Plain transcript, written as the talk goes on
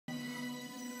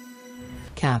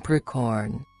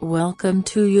Capricorn, welcome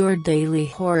to your daily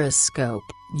horoscope.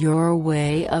 Your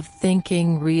way of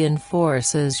thinking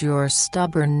reinforces your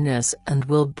stubbornness and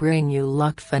will bring you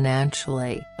luck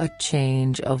financially. A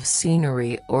change of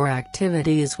scenery or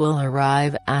activities will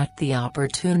arrive at the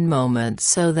opportune moment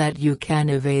so that you can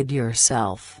evade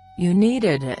yourself. You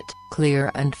needed it.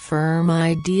 Clear and firm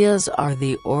ideas are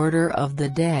the order of the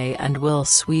day and will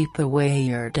sweep away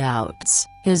your doubts.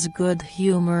 His good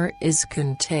humor is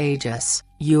contagious.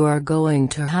 You are going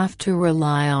to have to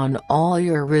rely on all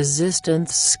your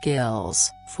resistance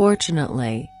skills.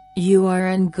 Fortunately, you are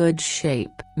in good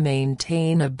shape.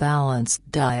 Maintain a balanced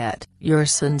diet. Your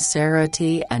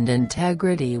sincerity and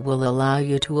integrity will allow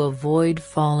you to avoid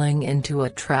falling into a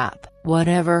trap.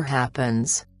 Whatever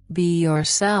happens, be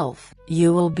yourself.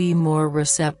 You will be more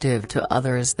receptive to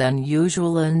others than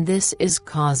usual and this is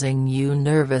causing you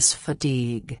nervous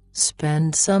fatigue.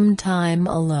 Spend some time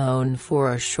alone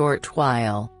for a short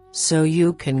while, so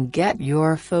you can get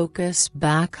your focus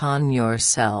back on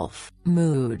yourself.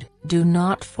 Mood. Do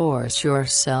not force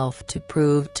yourself to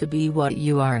prove to be what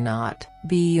you are not.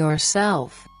 Be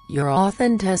yourself. Your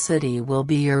authenticity will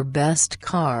be your best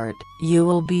card. You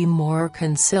will be more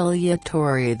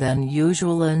conciliatory than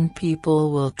usual and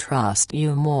people will trust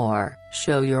you more.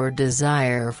 Show your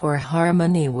desire for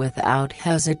harmony without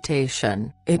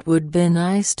hesitation. It would be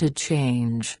nice to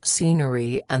change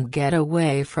scenery and get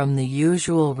away from the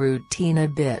usual routine a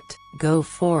bit. Go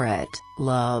for it.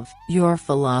 Love. Your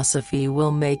philosophy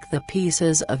will make the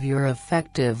pieces of your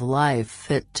effective life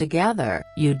fit together.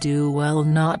 You do well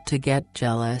not to get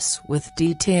jealous with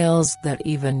details that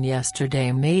even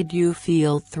yesterday made you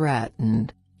feel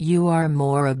threatened. You are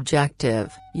more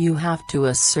objective. You have to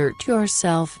assert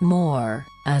yourself more.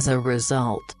 As a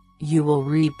result, you will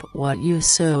reap what you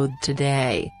sowed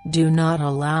today. Do not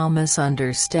allow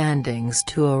misunderstandings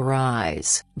to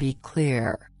arise. Be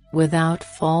clear, without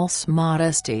false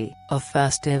modesty. A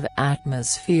festive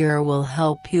atmosphere will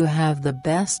help you have the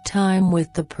best time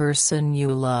with the person you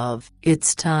love.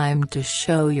 It's time to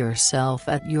show yourself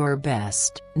at your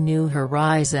best. New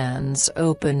horizons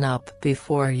open up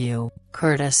before you,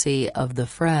 courtesy of the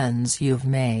friends you've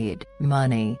made.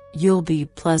 Money. You'll be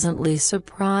pleasantly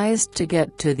surprised to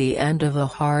get to the end of a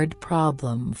hard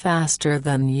problem faster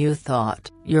than you thought.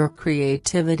 Your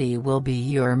creativity will be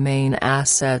your main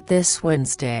asset this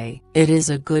Wednesday. It is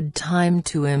a good time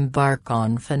to embark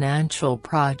on financial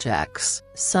projects.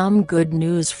 Some good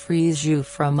news frees you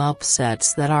from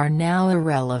upsets that are now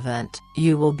irrelevant.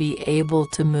 You will be able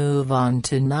to move on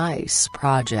to nice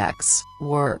projects.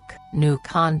 Work. New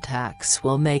contacts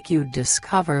will make you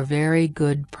discover very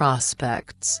good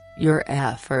prospects. Your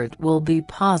effort will be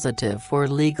positive for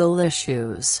legal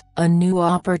issues. A new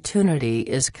opportunity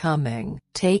is coming.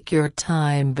 Take your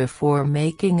time before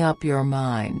making up your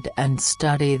mind and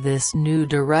study this new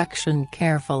direction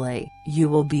carefully. You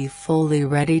will be fully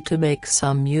ready to make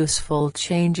some useful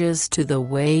changes to the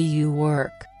way you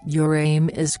work. Your aim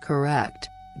is correct.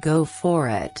 Go for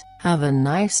it. Have a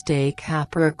nice day,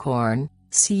 Capricorn.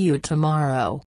 See you tomorrow.